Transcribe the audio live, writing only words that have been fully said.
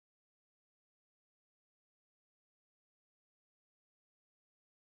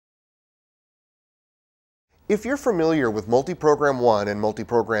If you're familiar with Multiprogram 1 and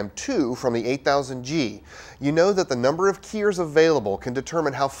Multiprogram 2 from the 8000G, you know that the number of keyers available can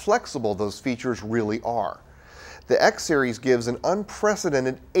determine how flexible those features really are. The X series gives an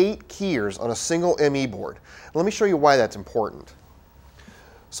unprecedented 8 keyers on a single ME board. Let me show you why that's important.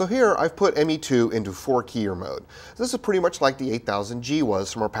 So here I've put ME2 into 4-keyer mode. This is pretty much like the 8000G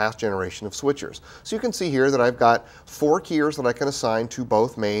was from our past generation of switchers. So you can see here that I've got 4 keyers that I can assign to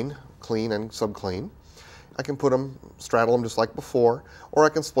both main, clean, and subclean. I can put them, straddle them just like before, or I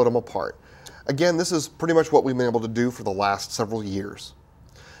can split them apart. Again, this is pretty much what we've been able to do for the last several years.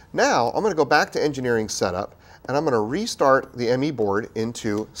 Now I'm going to go back to engineering setup, and I'm going to restart the ME board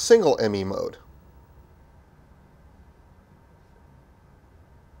into single ME mode.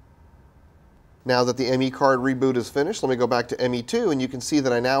 Now that the ME card reboot is finished, let me go back to ME2, and you can see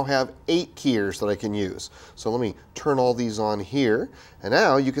that I now have 8 keyers that I can use. So let me turn all these on here, and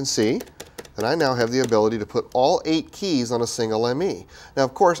now you can see that I now have the ability to put all 8 keys on a single ME. Now,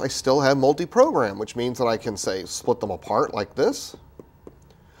 of course, I still have multi-program, which means that I can, say, split them apart like this,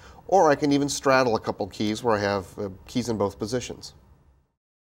 or I can even straddle a couple keys where I have keys in both positions.